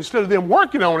quickly, instead of them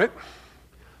working on it,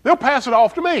 they'll pass it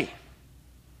off to me.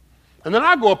 And then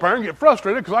I go up there and get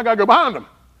frustrated because I got to go behind them.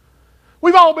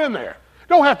 We've all been there.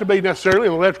 Don't have to be necessarily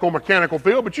in the electrical or mechanical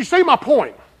field, but you see my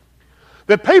point.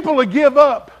 That people that give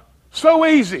up so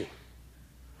easy.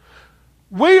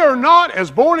 We are not, as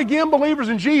born-again believers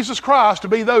in Jesus Christ, to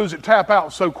be those that tap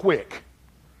out so quick.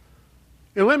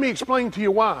 And let me explain to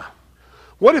you why.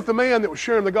 What if the man that was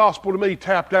sharing the gospel to me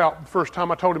tapped out the first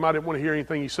time I told him I didn't want to hear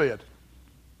anything he said?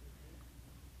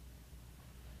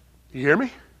 You hear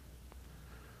me?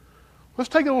 Let's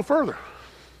take it a little further.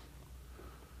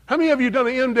 How many of you have done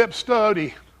an in-depth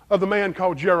study of the man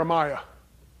called Jeremiah,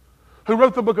 who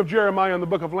wrote the book of Jeremiah and the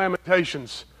book of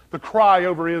Lamentations, the cry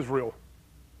over Israel?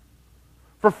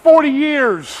 For 40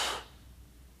 years,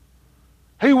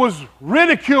 he was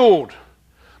ridiculed,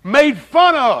 made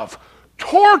fun of,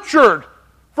 tortured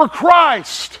for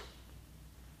Christ.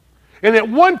 And at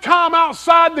one time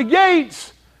outside the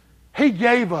gates, he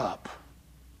gave up.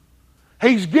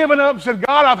 He's given up and said,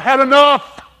 God, I've had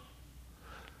enough.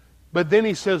 But then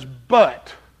he says,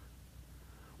 but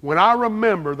when I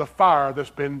remember the fire that's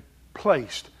been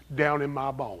placed down in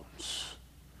my bones.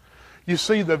 You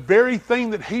see, the very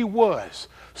thing that he was,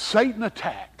 Satan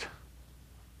attacked.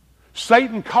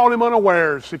 Satan caught him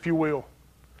unawares, if you will.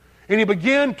 And he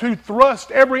began to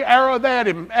thrust every arrow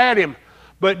at him.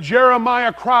 But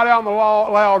Jeremiah cried out in a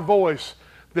loud voice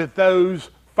that those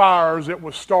fires that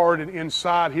was started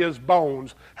inside his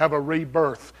bones have a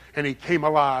rebirth. And he came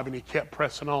alive and he kept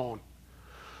pressing on.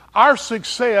 Our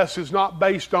success is not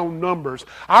based on numbers.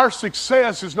 Our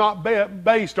success is not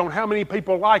based on how many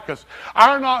people like us.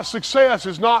 Our success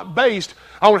is not based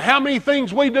on how many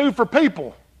things we do for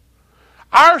people.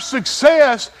 Our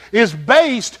success is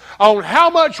based on how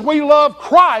much we love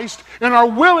Christ and are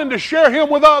willing to share Him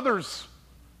with others.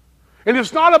 And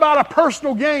it's not about a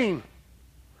personal gain.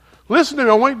 Listen to me,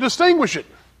 I want to distinguish it.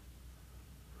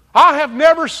 I have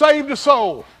never saved a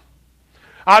soul.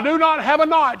 I do not have a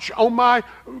notch on my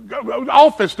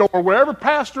office door wherever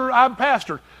I've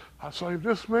pastored. I saved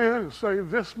this man and saved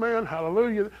this man.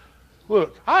 Hallelujah.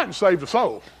 Look, I haven't saved a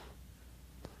soul.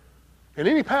 And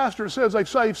any pastor that says they've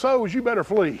saved souls, you better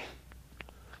flee.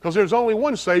 Because there's only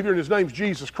one Savior, and His name's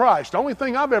Jesus Christ. The only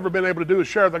thing I've ever been able to do is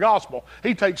share the gospel.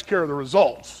 He takes care of the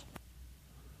results.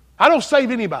 I don't save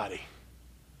anybody.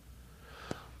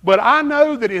 But I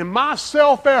know that in my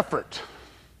self-effort,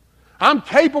 I'm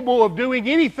capable of doing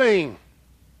anything.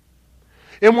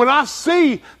 And when I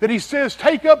see that He says,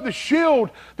 take up the shield,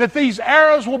 that these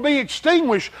arrows will be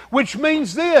extinguished, which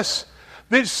means this,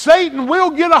 that Satan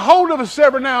will get a hold of us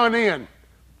every now and then.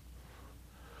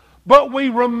 But we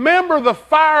remember the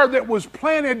fire that was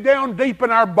planted down deep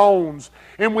in our bones,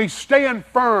 and we stand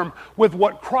firm with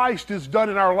what Christ has done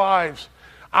in our lives.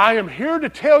 I am here to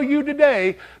tell you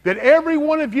today that every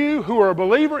one of you who are a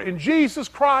believer in Jesus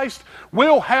Christ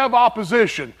will have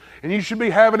opposition, and you should be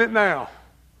having it now.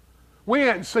 We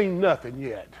ain't seen nothing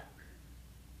yet.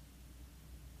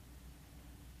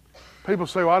 People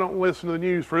say, well, I don't listen to the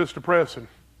news for it's depressing.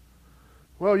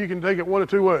 Well, you can take it one of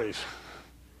two ways.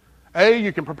 A,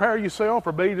 you can prepare yourself,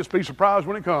 or B, just be surprised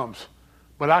when it comes.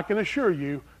 But I can assure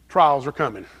you, trials are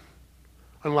coming,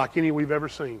 unlike any we've ever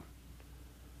seen.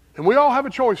 And we all have a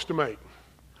choice to make.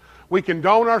 We can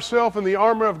don ourselves in the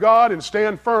armor of God and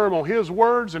stand firm on His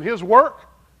words and His work,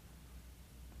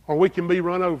 or we can be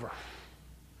run over.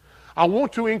 I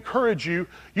want to encourage you,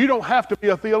 you don't have to be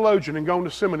a theologian and go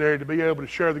to seminary to be able to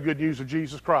share the good news of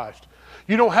Jesus Christ.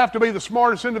 You don't have to be the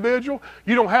smartest individual.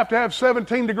 You don't have to have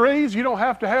 17 degrees. You don't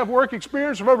have to have work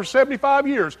experience of over 75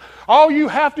 years. All you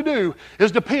have to do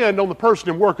is depend on the person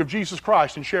and work of Jesus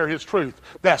Christ and share His truth.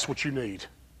 That's what you need.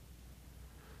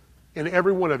 And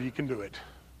every one of you can do it.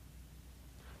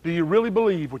 Do you really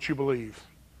believe what you believe?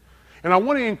 And I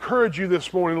want to encourage you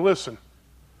this morning, listen.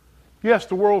 Yes,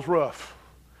 the world's rough.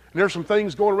 And there's some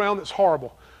things going around that's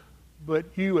horrible. But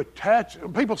you attach,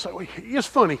 people say, well, it's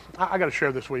funny. I got to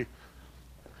share this with you.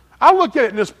 I look at it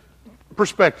in this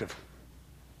perspective.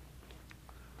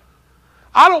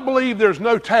 I don't believe there's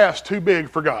no task too big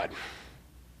for God.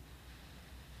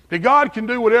 That God can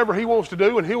do whatever He wants to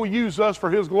do, and He will use us for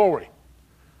His glory.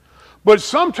 But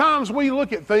sometimes we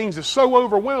look at things that's so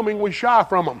overwhelming we shy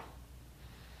from them.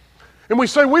 And we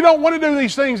say, we don't want to do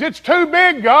these things. It's too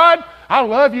big, God. I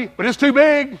love you, but it's too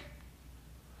big.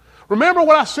 Remember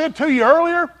what I said to you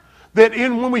earlier? That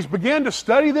when we begin to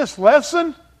study this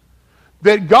lesson,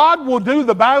 that God will do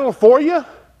the battle for you,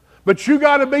 but you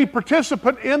got to be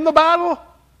participant in the battle.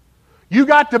 You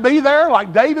got to be there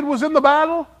like David was in the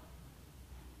battle.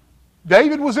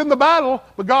 David was in the battle,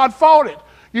 but God fought it.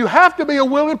 You have to be a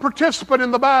willing participant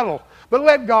in the battle, but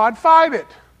let God fight it.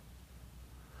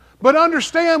 But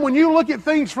understand, when you look at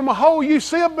things from a whole, you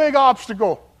see a big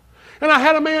obstacle. And I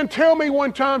had a man tell me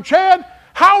one time, Chad,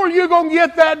 how are you going to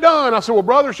get that done? I said, well,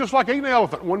 brother, it's just like eating an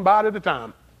elephant, one bite at a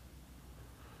time.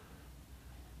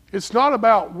 It's not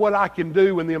about what I can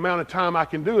do and the amount of time I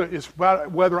can do it. It's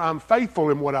about whether I'm faithful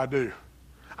in what I do.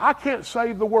 I can't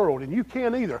save the world, and you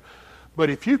can't either. But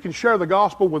if you can share the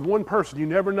gospel with one person, you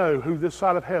never know who this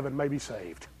side of heaven may be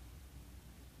saved.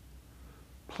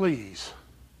 Please,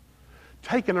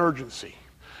 take an urgency.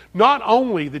 Not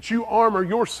only that you armor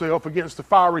yourself against the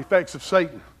fiery effects of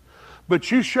Satan, but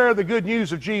you share the good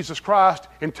news of Jesus Christ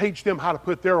and teach them how to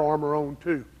put their armor on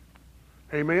too.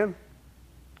 Amen?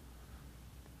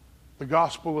 The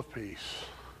gospel of peace.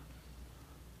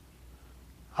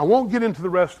 I won't get into the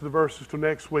rest of the verses till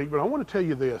next week, but I want to tell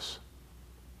you this.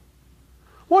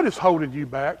 What is holding you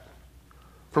back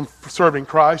from serving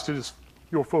Christ at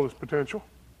your fullest potential?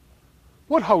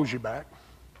 What holds you back?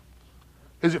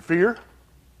 Is it fear?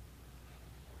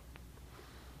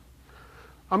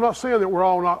 I'm not saying that we're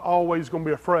all not always going to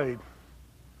be afraid,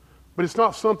 but it's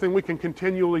not something we can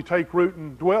continually take root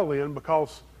and dwell in,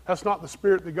 because that's not the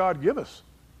spirit that God gave us.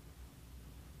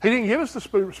 He didn't give us the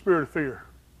spirit of fear.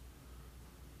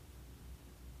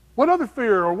 What other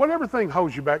fear or whatever thing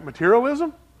holds you back?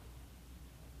 Materialism?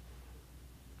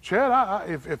 Chad,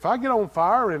 if I get on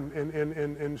fire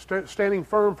and standing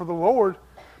firm for the Lord,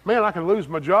 man, I can lose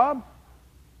my job.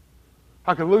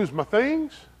 I can lose my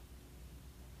things.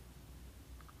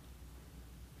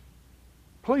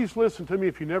 Please listen to me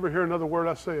if you never hear another word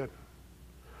I said.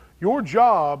 Your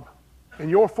job and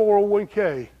your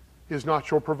 401k is not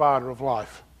your provider of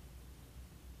life.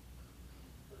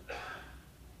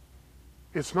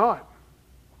 It's not.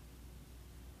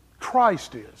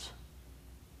 Christ is.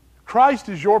 Christ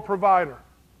is your provider.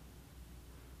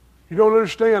 You don't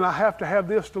understand, I have to have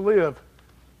this to live.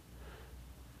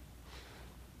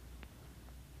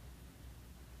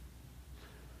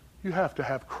 You have to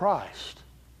have Christ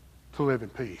to live in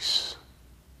peace.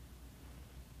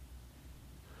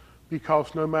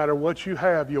 Because no matter what you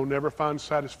have, you'll never find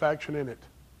satisfaction in it.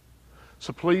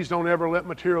 So please don't ever let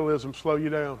materialism slow you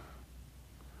down.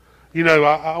 You know,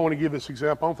 I want to give this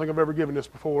example. I don't think I've ever given this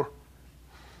before.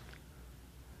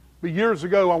 But years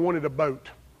ago, I wanted a boat.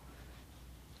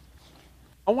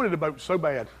 I wanted a boat so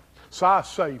bad, so I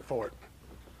saved for it.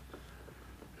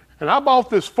 And I bought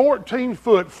this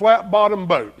 14-foot flat-bottom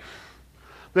boat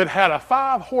that had a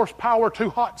 5-horsepower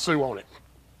Tohatsu on it.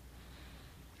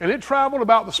 And it traveled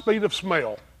about the speed of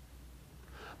smell.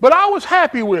 But I was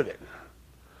happy with it,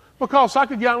 because I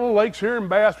could get out on the lakes here in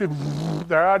Bass.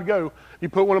 There I'd go. You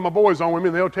put one of my boys on with me,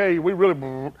 and they'll tell you, we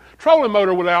really, trolling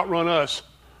motor would outrun us.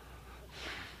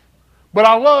 But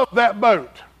I loved that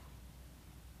boat.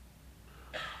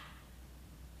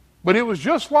 But it was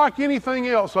just like anything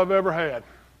else I've ever had.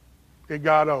 It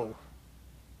got old.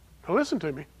 Now listen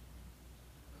to me.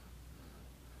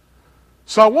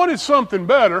 So I wanted something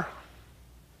better,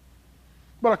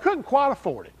 but I couldn't quite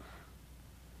afford it.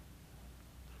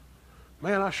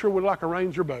 Man, I sure would like a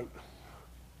Ranger boat.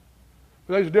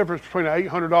 But there's a difference between an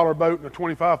 $800 boat and a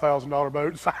 $25,000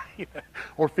 boat,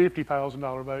 or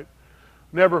 $50,000 boat.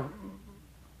 Never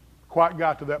quite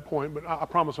got to that point, but I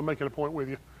promise I'm making a point with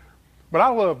you. But I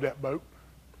loved that boat.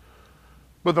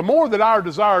 But the more that I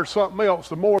desired something else,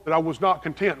 the more that I was not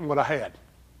content in what I had.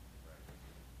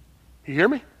 You hear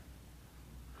me?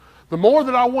 The more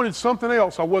that I wanted something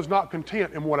else, I was not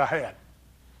content in what I had.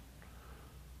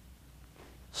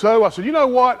 So I said, you know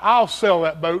what? I'll sell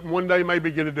that boat and one day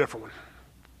maybe get a different one.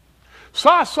 So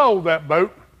I sold that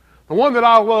boat, the one that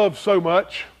I loved so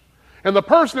much, and the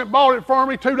person that bought it for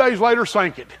me 2 days later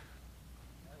sank it.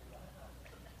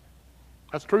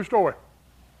 That's a true story.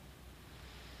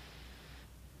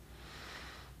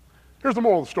 Here's the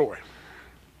moral of the story.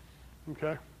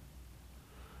 Okay?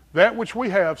 That which we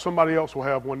have, somebody else will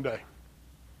have one day.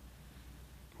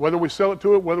 Whether we sell it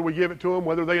to it, whether we give it to them,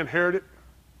 whether they inherit it,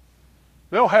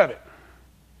 they'll have it.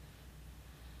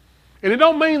 And it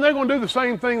don't mean they're going to do the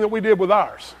same thing that we did with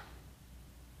ours.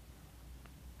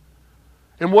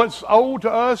 And what's old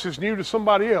to us is new to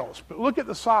somebody else. But look at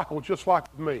the cycle just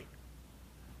like with me.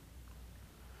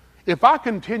 If I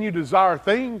continue to desire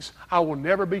things, I will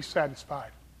never be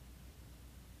satisfied.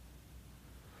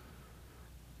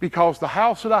 Because the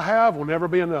house that I have will never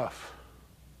be enough.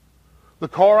 The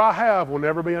car I have will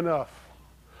never be enough.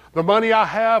 The money I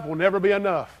have will never be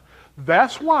enough.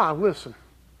 That's why, listen,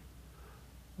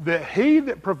 that he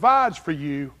that provides for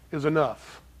you is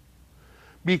enough.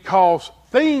 Because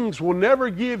things will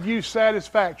never give you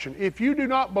satisfaction. If you do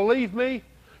not believe me,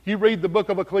 you read the book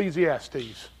of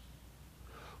Ecclesiastes.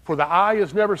 For the eye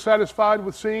is never satisfied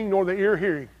with seeing, nor the ear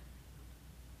hearing.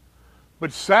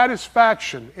 But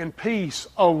satisfaction and peace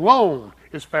alone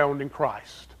is found in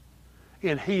Christ.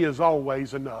 And he is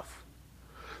always enough.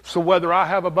 So whether I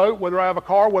have a boat, whether I have a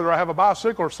car, whether I have a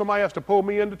bicycle, or somebody has to pull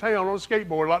me into town on a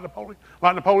skateboard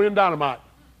like Napoleon Dynamite,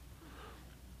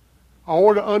 I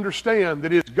ought to understand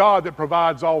that it's God that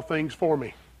provides all things for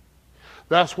me.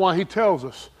 That's why he tells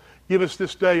us, give us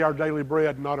this day our daily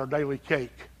bread, not our daily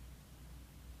cake.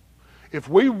 If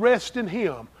we rest in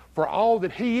him for all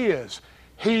that he is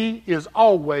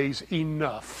always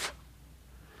enough.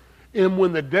 And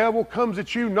when the devil comes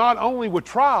at you, not only with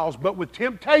trials, but with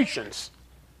temptations.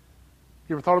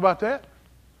 You ever thought about that?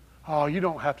 Oh, you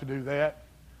don't have to do that.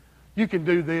 You can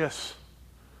do this.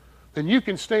 Then you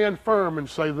can stand firm and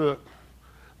say, look,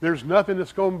 there's nothing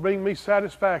that's going to bring me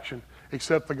satisfaction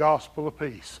except the gospel of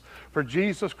peace. For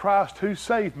Jesus Christ who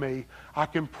saved me, I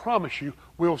can promise you,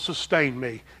 will sustain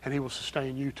me, and he will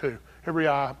sustain you too. every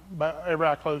eye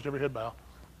closed, every head bowed.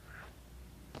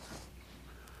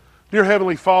 Dear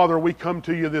Heavenly Father, we come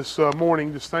to you this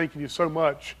morning just thanking you so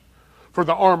much for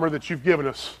the armor that you've given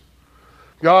us.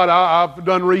 God, I've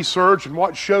done research and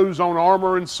watched shows on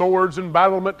armor and swords and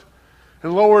battlement.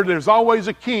 And Lord, there's always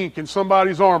a kink in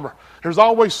somebody's armor. There's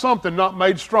always something not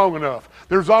made strong enough.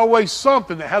 There's always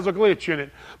something that has a glitch in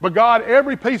it. But God,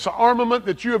 every piece of armament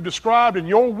that you have described in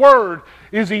your word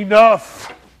is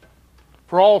enough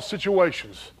for all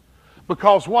situations.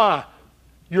 Because why?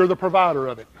 You're the provider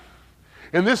of it.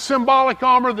 And this symbolic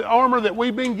armor, the armor that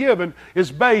we've been given,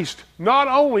 is based not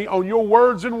only on your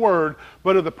words and word,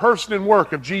 but of the person and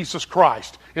work of Jesus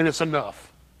Christ. And it's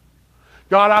enough.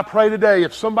 God, I pray today,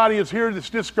 if somebody is here that's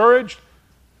discouraged,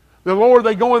 that, Lord,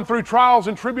 they're going through trials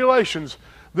and tribulations,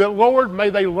 that, Lord, may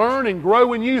they learn and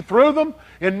grow in you through them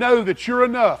and know that you're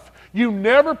enough. You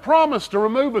never promised to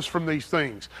remove us from these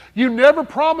things. You never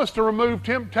promised to remove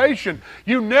temptation.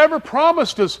 You never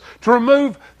promised us to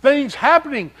remove things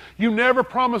happening. You never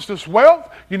promised us wealth.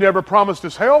 You never promised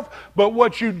us health. But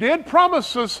what you did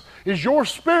promise us is your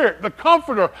Spirit, the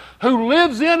Comforter, who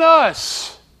lives in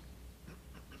us.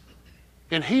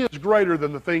 And He is greater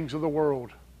than the things of the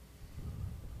world.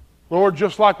 Lord,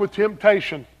 just like with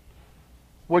temptation,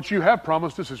 what you have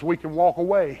promised us is we can walk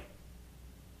away.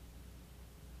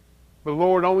 But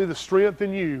Lord, only the strength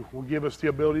in you will give us the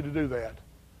ability to do that.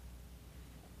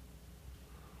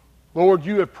 Lord,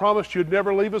 you have promised you'd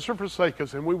never leave us or forsake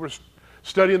us. And we were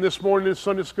studying this morning in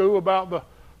Sunday school about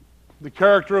the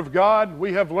character of God.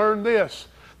 We have learned this,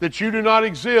 that you do not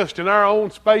exist in our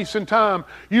own space and time.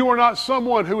 You are not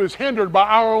someone who is hindered by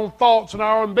our own thoughts and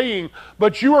our own being,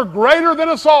 but you are greater than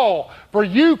us all, for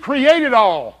you created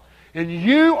all. And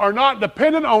you are not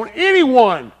dependent on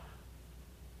anyone,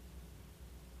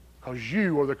 because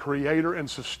you are the creator and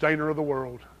sustainer of the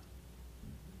world.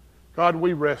 God,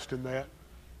 we rest in that.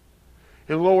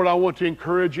 And Lord, I want to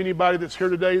encourage anybody that's here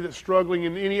today that's struggling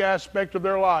in any aspect of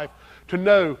their life to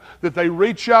know that they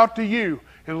reach out to you.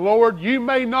 And Lord, you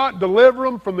may not deliver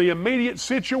them from the immediate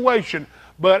situation,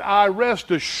 but I rest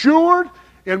assured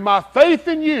in my faith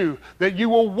in you that you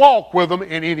will walk with them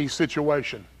in any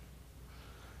situation.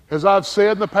 As I've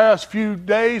said in the past few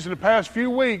days and the past few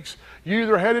weeks, you're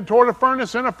either headed toward a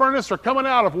furnace, in a furnace, or coming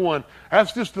out of one.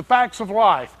 That's just the facts of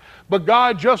life. But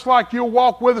God, just like you'll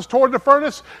walk with us toward the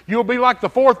furnace, you'll be like the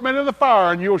fourth man in the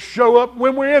fire, and you'll show up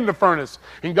when we're in the furnace.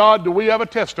 And God, do we have a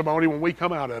testimony when we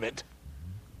come out of it?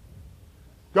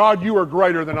 God, you are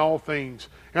greater than all things.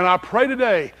 And I pray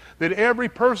today that every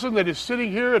person that is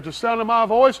sitting here at the sound of my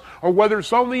voice, or whether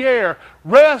it's on the air,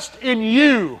 rest in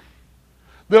you.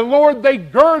 The Lord, they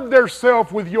gird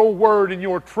themselves with your word and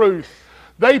your truth.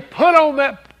 They put on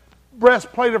that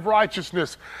breastplate of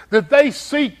righteousness, that they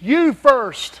seek you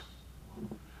first.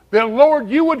 That, Lord,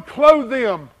 you would clothe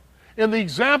them, and the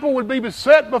example would be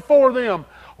set before them.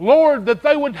 Lord, that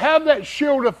they would have that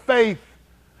shield of faith.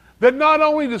 That not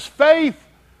only does faith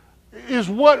is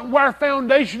what our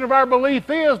foundation of our belief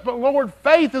is, but Lord,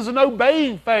 faith is an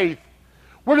obeying faith.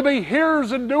 We're to be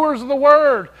hearers and doers of the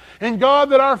word. And God,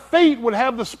 that our feet would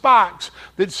have the spikes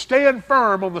that stand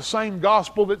firm on the same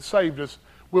gospel that saved us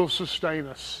will sustain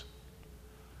us.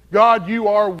 God, you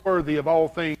are worthy of all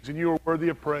things, and you are worthy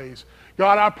of praise.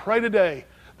 God, I pray today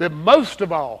that most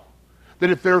of all, that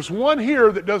if there's one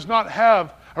here that does not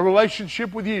have a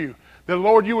relationship with you, that,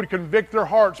 Lord, you would convict their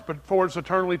hearts before it's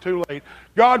eternally too late.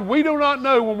 God, we do not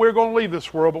know when we're going to leave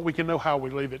this world, but we can know how we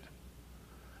leave it.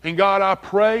 And God, I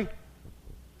pray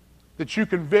that you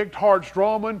convict hearts,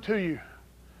 draw them unto you.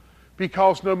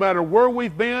 Because no matter where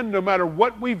we've been, no matter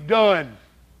what we've done,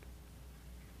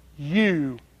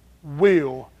 you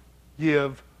will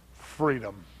give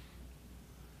freedom.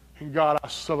 And God, I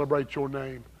celebrate your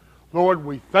name. Lord,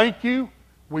 we thank you,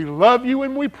 we love you,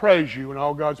 and we praise you. And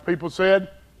all God's people said,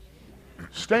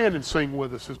 stand and sing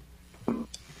with us.